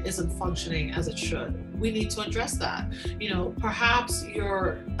thyroid isn't functioning as it should. We need to address that. You know, perhaps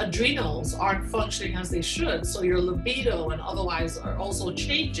your adrenals aren't functioning as they should, so your libido and otherwise are also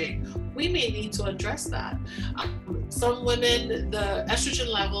changing. We may need to address that. Some women, the estrogen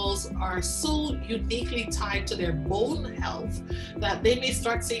levels are so uniquely tied to their bone health that they may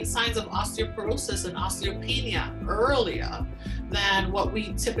start seeing signs of osteoporosis and osteopenia earlier than what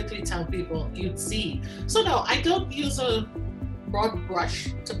we typically tell people you'd see. So no, I don't use a broad brush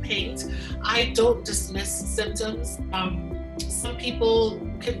to paint. I don't dismiss symptoms. Some people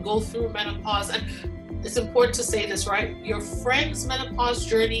can go through menopause, and it's important to say this, right? Your friend's menopause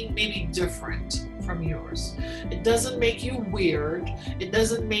journey may be different from yours. It doesn't make you weird. It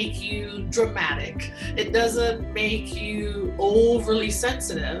doesn't make you dramatic. It doesn't make you overly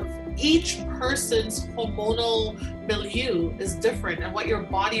sensitive. each person's hormonal milieu is different, and what your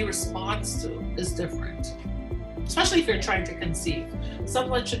body responds to is different. Especially if you're trying to conceive.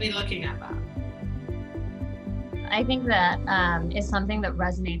 Someone should be looking at that. I think that is something that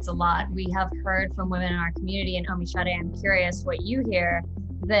resonates a lot. We have heard from women in our community, and Omi Sade, I'm curious what you hear,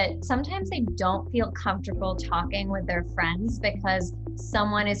 that sometimes they don't feel comfortable talking with their friends because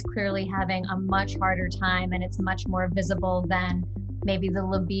someone is clearly having a much harder time and it's much more visible than maybe the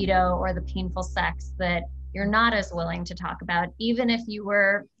libido or the painful sex that you're not as willing to talk about, even if you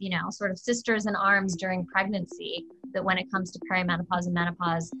were, you know, sort of sisters in arms during pregnancy, that when it comes to perimenopause and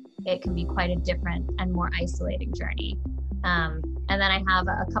menopause, it can be quite a different and more isolating journey. And then I have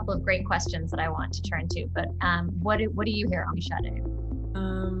a couple of great questions that I want to turn to, but what do you hear, Omi Sade?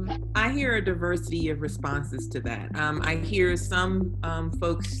 I hear a diversity of responses to that. I hear some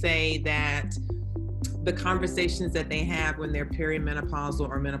folks say that the conversations that they have when they're perimenopausal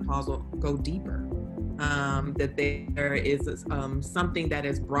or menopausal go deeper. That there is something that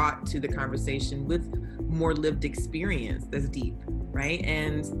is brought to the conversation with more lived experience that's deep, right?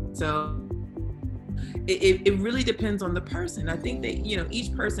 And so it really depends on the person. I think that, you know,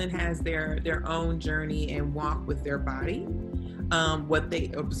 each person has their own journey and walk with their body. What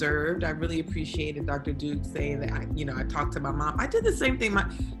they observed. I really appreciated Dr. Duke saying that, I talked to my mom. I did the same thing.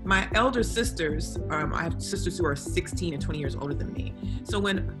 My elder sisters, I have sisters who are 16 and 20 years older than me. So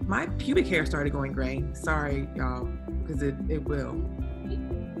when my pubic hair started going gray, sorry y'all, because it will,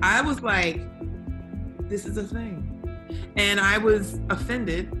 I was like, this is a thing. And I was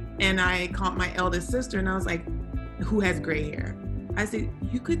offended, and I called my eldest sister and I was like, who has gray hair? I said,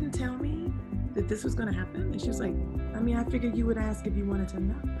 you couldn't tell me that this was gonna happen? And she was like, I figured you would ask if you wanted to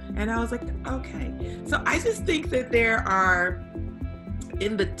know. And I was like, okay. So I just think that there are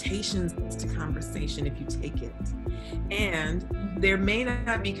invitations to conversation if you take it. And there may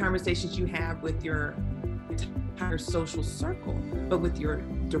not be conversations you have with your entire social circle, but with your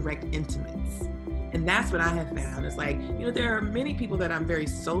direct intimates. And that's what I have found. It's like, there are many people that I'm very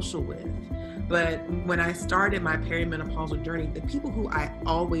social with, but when I started my perimenopausal journey, the people who I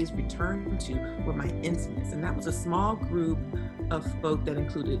always returned to were my intimates. And that was a small group of folk that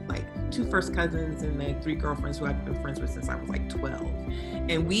included like 2 first cousins and like 3 girlfriends who I've been friends with since I was like 12.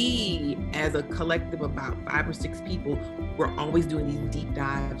 And we, as a collective of about 5 or 6 people, were always doing these deep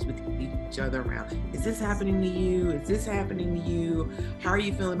dives with each other around, is this happening to you? Is this happening to you? How are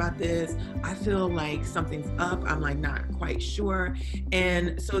you feeling about this? I feel like something's up. I'm like not quite sure.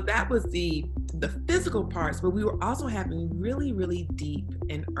 And so that was the physical parts, but we were also having really, really deep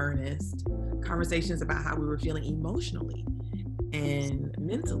and earnest conversations about how we were feeling emotionally and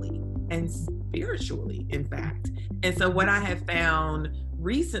mentally and spiritually, in fact. And so what I have found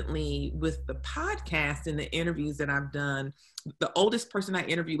recently with the podcast and the interviews that I've done, the oldest person I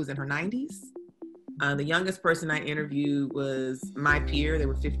interviewed was in her 90s. The youngest person I interviewed was my peer. They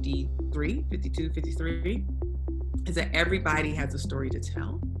were 53, 52, 53. Is that everybody has a story to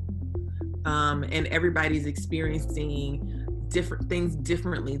tell. And everybody's experiencing different things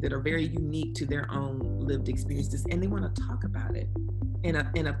differently that are very unique to their own lived experiences, and they want to talk about it in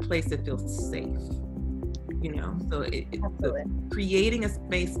a place that feels safe. So creating a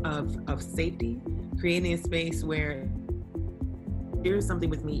space of safety, creating a space where there's something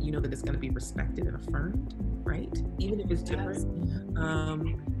with me, that it's going to be respected and affirmed, right? Even if it's different,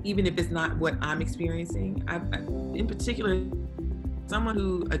 even if it's not what I'm experiencing. I in particular, someone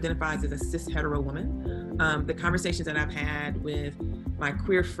who identifies as a cis hetero woman, the conversations that I've had with my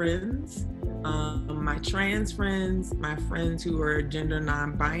queer friends, my trans friends, my friends who are gender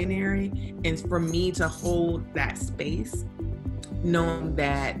non-binary, and for me to hold that space, knowing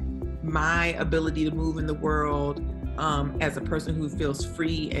that my ability to move in the world as a person who feels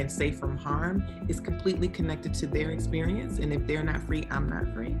free and safe from harm is completely connected to their experience. And if they're not free, I'm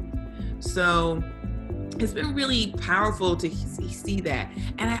not free. So it's been really powerful to see that.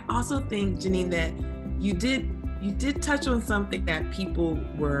 And I also think, Janine, that you did touch on something that people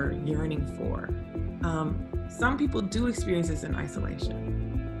were yearning for. Some people do experience this in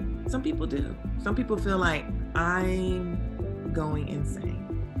isolation. Some people do. Some people feel like I'm going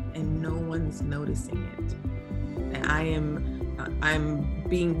insane and no one's noticing it. And I'm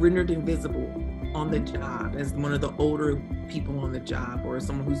being rendered invisible on the job as one of the older people on the job, or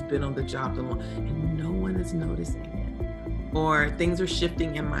someone who's been on the job too long, and no one is noticing it. Or things are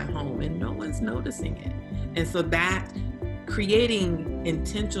shifting in my home and no one's noticing it. And so that creating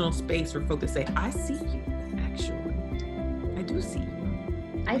intentional space for folks to say, I see you, actually. I do see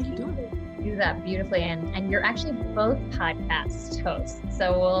you. How are you doing? do that beautifully. And you're actually both podcast hosts.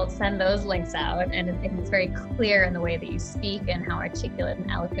 So we'll send those links out. And it's very clear in the way that you speak and how articulate and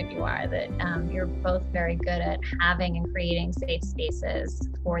eloquent you are that you're both very good at having and creating safe spaces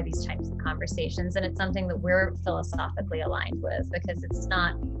for these types of conversations. And it's something that we're philosophically aligned with, because it's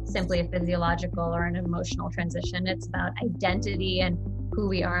not simply a physiological or an emotional transition. It's about identity and who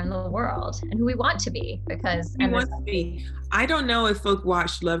we are in the world and who we want to be, because I don't know if folk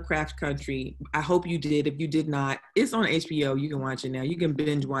watched Lovecraft Country. I hope you did. If you did not, it's on HBO. You can watch it now. You can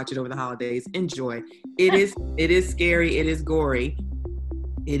binge watch it over the holidays. Enjoy. It is scary. It is gory.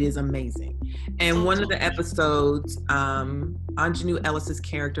 It is amazing. And one of the episodes, Anjanou Ellis's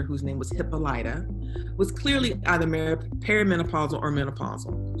character, whose name was Hippolyta, was clearly either perimenopausal or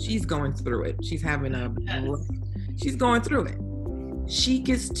menopausal. She's going through it. She's going through it. She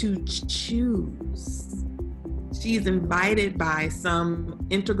gets to choose. She's invited by some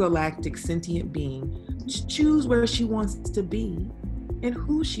intergalactic sentient being to choose where she wants to be and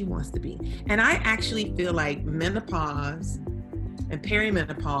who she wants to be. And I actually feel like menopause and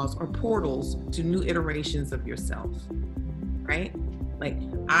perimenopause are portals to new iterations of yourself, right? Like,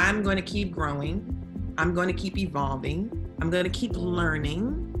 I'm going to keep growing. I'm going to keep evolving. I'm going to keep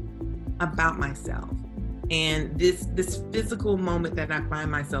learning about myself. And this physical moment that I find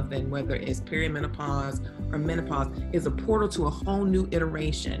myself in, whether it's perimenopause or menopause, is a portal to a whole new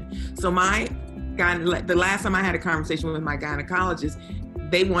iteration. So the last time I had a conversation with my gynecologist,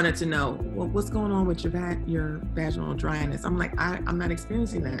 they wanted to know, well, what's going on with your vaginal dryness? I'm like, I'm not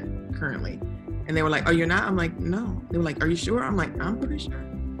experiencing that currently. And they were like, oh, you're not? I'm like, no. They were like, are you sure? I'm like, I'm pretty sure.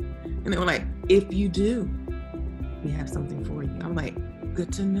 And they were like, if you do, we have something for you. I'm like,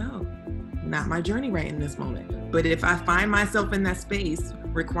 good to know. Not my journey right in this moment. But if I find myself in that space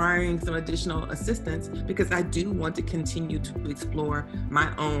requiring some additional assistance, because I do want to continue to explore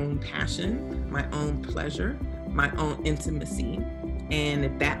my own passion, my own pleasure, my own intimacy. And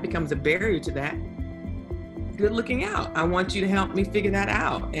if that becomes a barrier to that, good looking out. I want you to help me figure that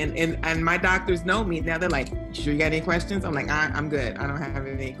out. And my doctors know me now. They're like, you sure you got any questions? I'm like, I'm good. I don't have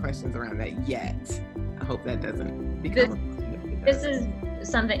any questions around that yet. I hope that doesn't become this is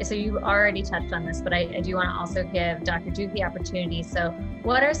something, so you already touched on this, but I do want to also give Dr. Duke the opportunity. So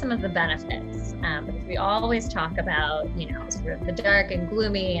what are some of the benefits? Because we always talk about, sort of the dark and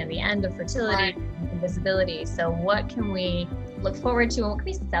gloomy and the end of fertility and invisibility. So what can we look forward to and what can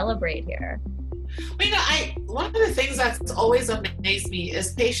we celebrate here? Well, one of the things that's always amazed me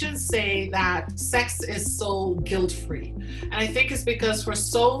is patients say that sex is so guilt-free. And I think it's because for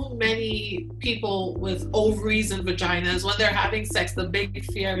so many people with ovaries and vaginas, when they're having sex, the big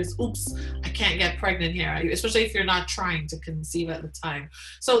fear is, oops, I can't get pregnant here, especially if you're not trying to conceive at the time.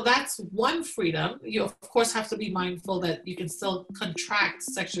 So that's one freedom. You, of course, have to be mindful that you can still contract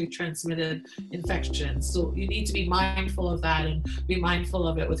sexually transmitted infections. So you need to be mindful of that and be mindful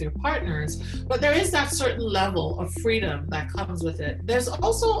of it with your partners. But there is that certain level of freedom that comes with it. There's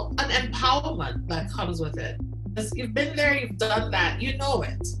also an empowerment that comes with it. Because you've been there, you've done that, you know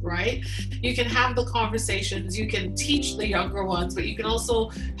it, right? You can have the conversations, you can teach the younger ones, but you can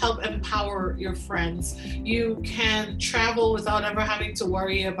also help empower your friends. You can travel without ever having to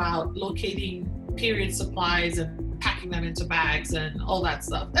worry about locating period supplies and packing them into bags and all that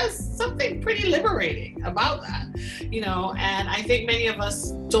stuff. There's something pretty liberating about that, and I think many of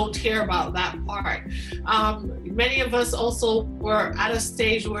us don't hear about that part. Many of us also were at a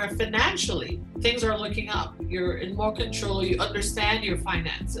stage where financially things are looking up. You're in more control. You understand your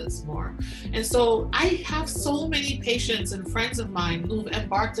finances more. And so I have so many patients and friends of mine who've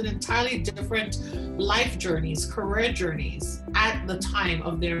embarked on entirely different life journeys, career journeys at the time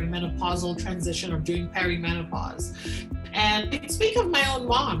of their menopausal transition or during perimenopause. And I can speak of my own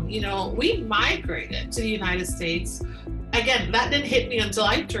mom. We migrated to the United States. Again, that didn't hit me until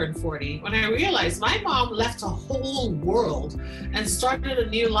I turned 40, when I realized my mom left a whole world and started a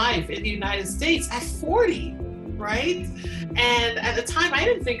new life in the United States at 40, right? And at the time, I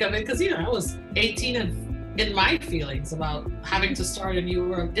didn't think of it because, I was 18 and in my feelings about having to start a new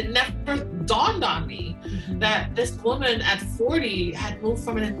world. It never dawned on me that this woman at 40 had moved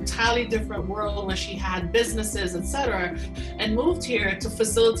from an entirely different world where she had businesses, etc., and moved here to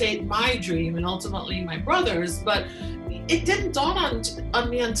facilitate my dream and ultimately my brother's. But it didn't dawn on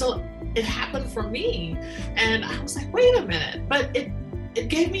me until it happened for me. And I was like, wait a minute. But it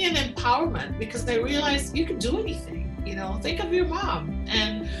gave me an empowerment because I realized you can do anything. Think of your mom.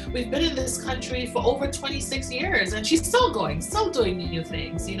 And we've been in this country for over 26 years and she's still doing new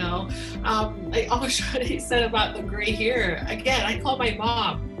things, Like Omi Burney-Scott said about the gray hair. Again, I call my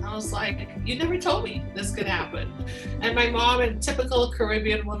mom. I was like, you never told me this could happen. And my mom, in typical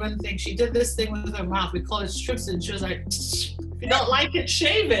Caribbean woman thing, she did this thing with her mouth. We call it strips, and she was like, if you don't like it,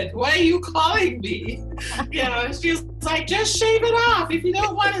 shave it. Why are you calling me? You know, she was like, just shave it off. If you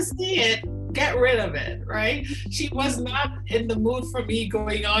don't want to see it, get rid of it, right? She was not in the mood for me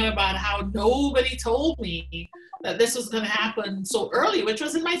going on about how nobody told me that this was going to happen so early, which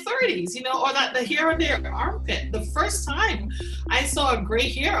was in my 30s, you know, or that the hair under your armpit. The first time I saw a gray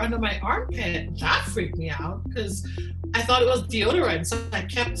hair under my armpit, that freaked me out because I thought it was deodorant. So I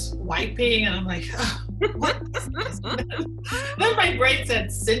kept wiping and I'm like, oh, what is this? Then my brain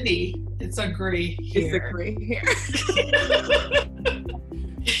said, Cindy, it's a gray hair. It's a gray hair.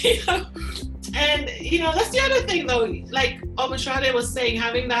 You know? And, you know, that's the other thing, though, like Omi Sade was saying,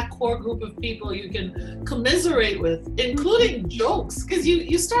 having that core group of people you can commiserate with, including jokes, because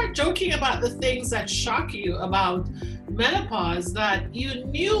you start joking about the things that shock you about menopause that you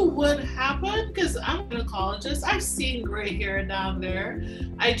knew would happen, because I'm a gynecologist. I've seen gray hair down there.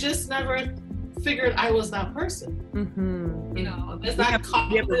 I just never figured I was that person. Mm-hmm. You know, there's we that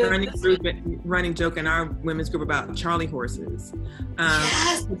have a running joke in our women's group about Charlie horses.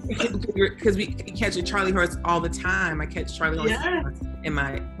 Yes. Because we catch a Charlie horse all the time. I catch Charlie horses in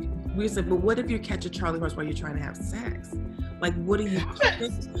my. We said, but what if you catch a Charlie horse while you're trying to have sex? Like, what are you?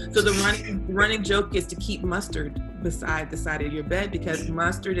 So the running joke is to keep mustard beside the side of your bed, because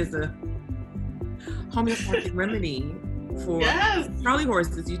mustard is a homeopathic remedy for Charlie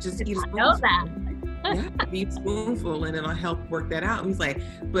horses. You just eat a spoonful. I know that. Eat a spoonful and it'll help work that out. And he's like,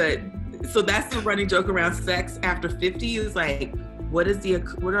 but so that's the running joke around sex after 50 is like, what are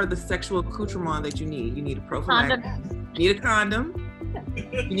the sexual accoutrements that you need? You need a prophylactic, you need a condom,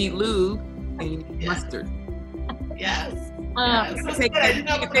 you need lube, and you need mustard. Yes. Take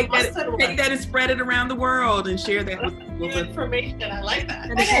that and spread it around the world and share that with people. Information. I like that.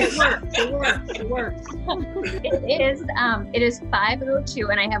 It works. It is 5:02,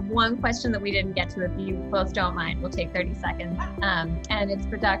 and I have one question that we didn't get to. If you both don't mind, we'll take 30 seconds. And it's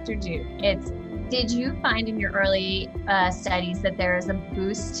for Dr. Duke. Did you find in your early studies that there is a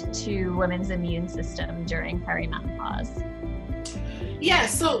boost to women's immune system during perimenopause? Yeah.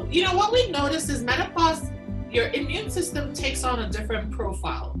 So, you know, what we noticed is menopause, your immune system takes on a different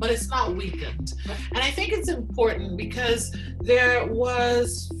profile, but it's not weakened. And I think it's important because there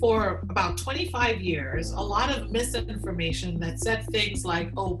was, for about 25 years, a lot of misinformation that said things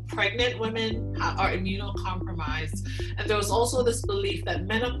like, oh, pregnant women are immunocompromised. And there was also this belief that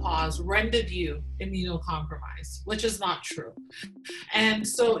menopause rendered you immunocompromised, which is not true. And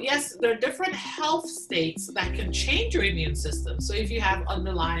so, yes, there are different health states that can change your immune system. So if you have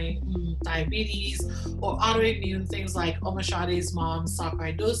underlying diabetes or autoimmune things like Omi Sade's mom's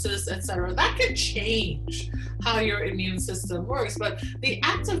sarcoidosis, etc., that can change how your immune system works. But the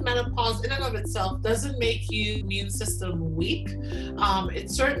act of menopause in and of itself doesn't make you immune system weak.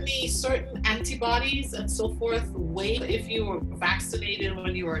 It's certainly certain antibodies and so forth wait. If you were vaccinated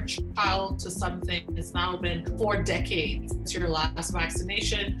when you were a child to something, it's now been 4 decades since your last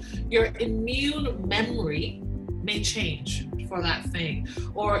vaccination, your immune memory may change for that thing.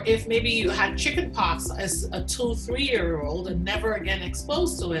 Or if maybe you had chickenpox as a 2-3-year-old and never again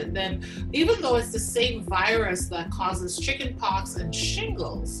exposed to it, then even though it's the same virus that causes chickenpox and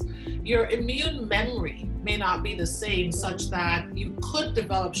shingles, your immune memory may not be the same, such that you could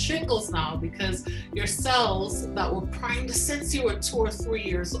develop shingles now because your cells that were primed since you were 2 or 3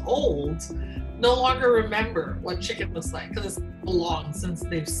 years old no longer remember what chicken looks like because it's long since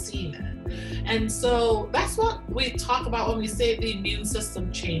they've seen it. And so that's what we talk about when we say the immune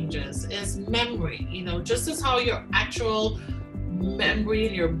system changes, is memory. You know, just as how your actual memory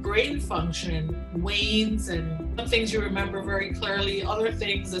and your brain function wanes, and some things you remember very clearly, other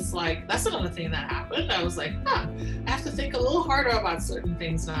things it's like, that's another thing that happened. I was like, I have to think a little harder about certain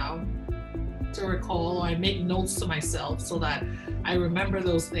things now to recall. I make notes to myself so that I remember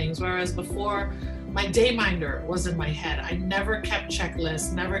those things. Whereas before, my day minder was in my head. I never kept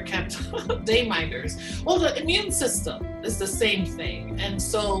checklists, never kept day minders. Well, the immune system is the same thing. And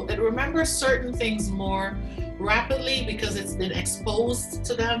so it remembers certain things more rapidly because it's been exposed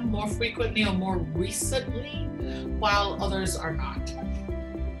to them more frequently or more recently, while others are not.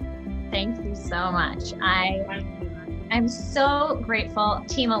 Thank you so much. I'm so grateful.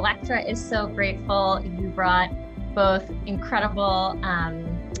 Team Elektra is so grateful. You brought both incredible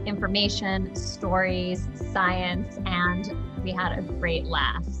information, stories, science, and we had a great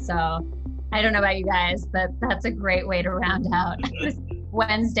laugh. So I don't know about you guys, but that's a great way to round out this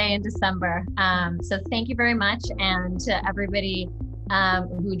Wednesday in December. So thank you very much. And to everybody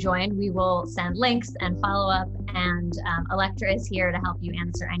who joined. We will send links and follow up, and Elektra is here to help you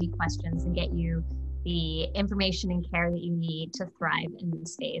answer any questions and get you the information and care that you need to thrive in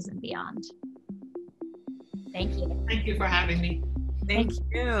this phase and beyond. Thank you. Thank you for having me. Thank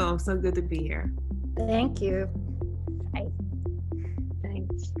you. So good to be here. Thank you.